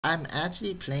I'm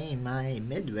actually playing my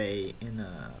Midway in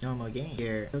a normal game.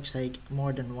 Here, looks like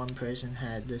more than one person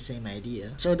had the same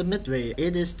idea. So the Midway,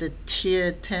 it is the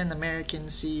tier 10 American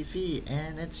CV,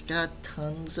 and it's got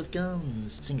tons of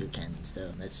guns. Single cannons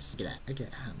though. Let's get at. Look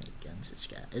at how many guns it's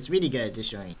got. It's really good at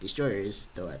destroying destroyers,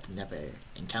 though I've never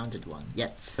encountered one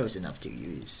yet. Close enough to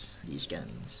use these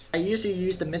guns. I usually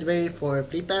use the Midway for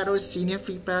fleet battles, senior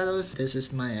fleet battles. This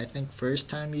is my, I think, first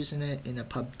time using it in a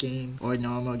pub game or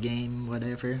normal game,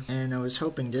 whatever. And I was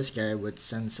hoping this guy would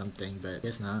send something, but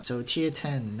guess not. So tier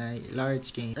 10,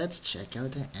 large game. Let's check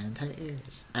out the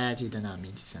anti-airs. I actually did not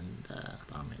mean to send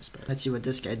bombers, but let's see what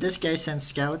this guy sent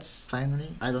scouts,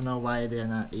 finally. I don't know why they're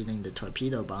not eating the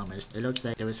torpedo bombers. It looks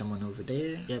like there was someone over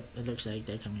there. Yep, it looks like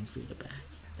they're coming through the back.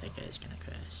 That guy's gonna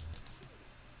crash.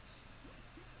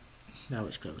 That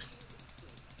was close.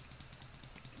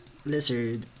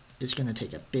 Lizard is gonna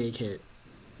take a big hit.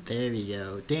 There we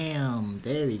go. Damn,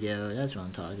 there we go. That's what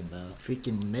I'm talking about.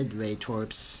 Freaking Midway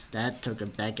torps. That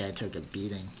guy took a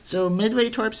beating. So Midway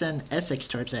torps and Essex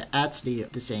torps are actually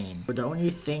the same. But the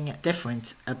only thing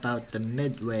different about the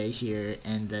Midway here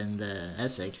and then the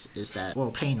Essex is that, well,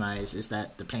 plane-wise, is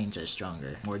that the planes are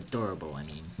stronger. More durable, I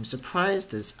mean. I'm surprised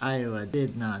this Iowa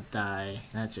did not die.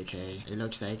 That's okay. It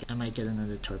looks like I might get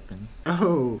another torpin.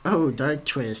 Oh, Dark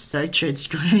Twist. Dark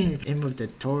Twist going in with the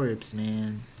torps,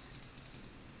 man.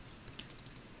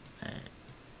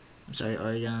 I'm sorry,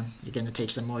 Oregon. You're gonna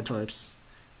take some more torps.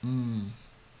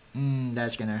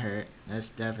 That's gonna hurt. That's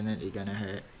definitely gonna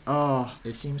hurt. Oh,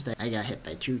 it seems that I got hit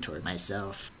by 2 torps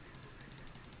myself.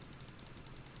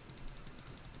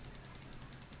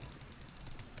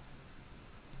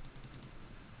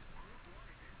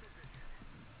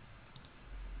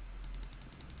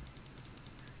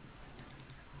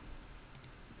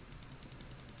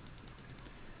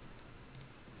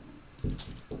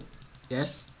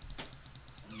 Yes?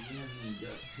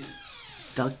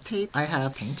 Duct tape? I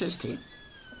have painter's tape.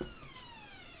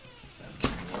 That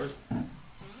can work. Did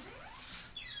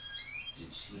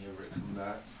she ever come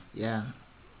back? Yeah.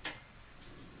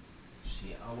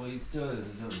 She always does,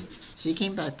 doesn't it? She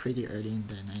came back pretty early in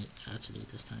the night, actually,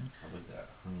 this time. Probably got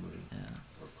hungry. Yeah.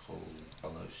 Or cold.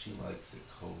 Although she likes it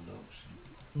cold, don't she?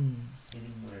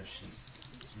 Anywhere she's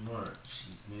smart,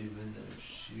 she's moving those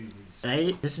shoes.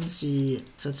 Right? Isn't she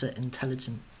such an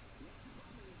intelligent...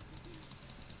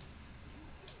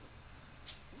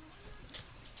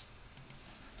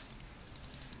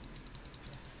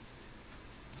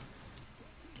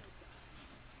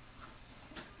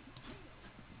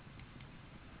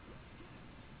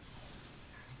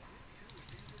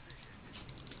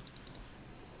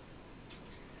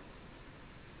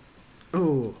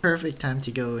 Oh, perfect time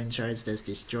to go and charge this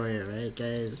destroyer, right,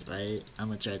 guys? Right? I'm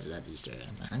gonna charge that destroyer.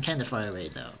 I'm kind of far away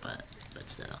though, but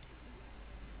still.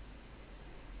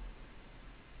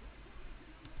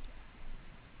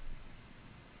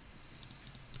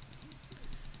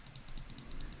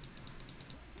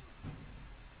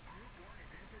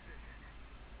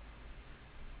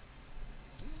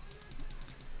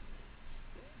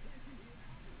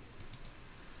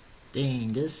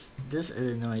 Dang, this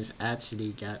Illinois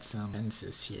actually got some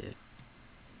fences here.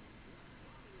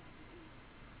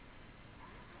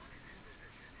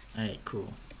 Alright,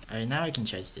 cool. Alright, now I can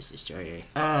charge this destroyer.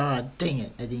 Ah, dang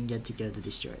it, I didn't get to go to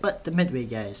destroy. But the Midway,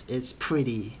 guys, is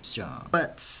pretty strong.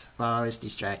 But while I was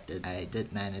distracted, I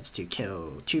did manage to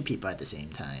kill 2 people at the same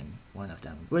time. One of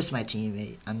them was my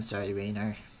teammate. I'm sorry,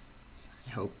 Raynor. I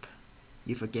hope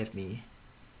you forgive me.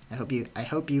 I hope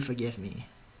you forgive me.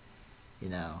 You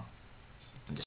know.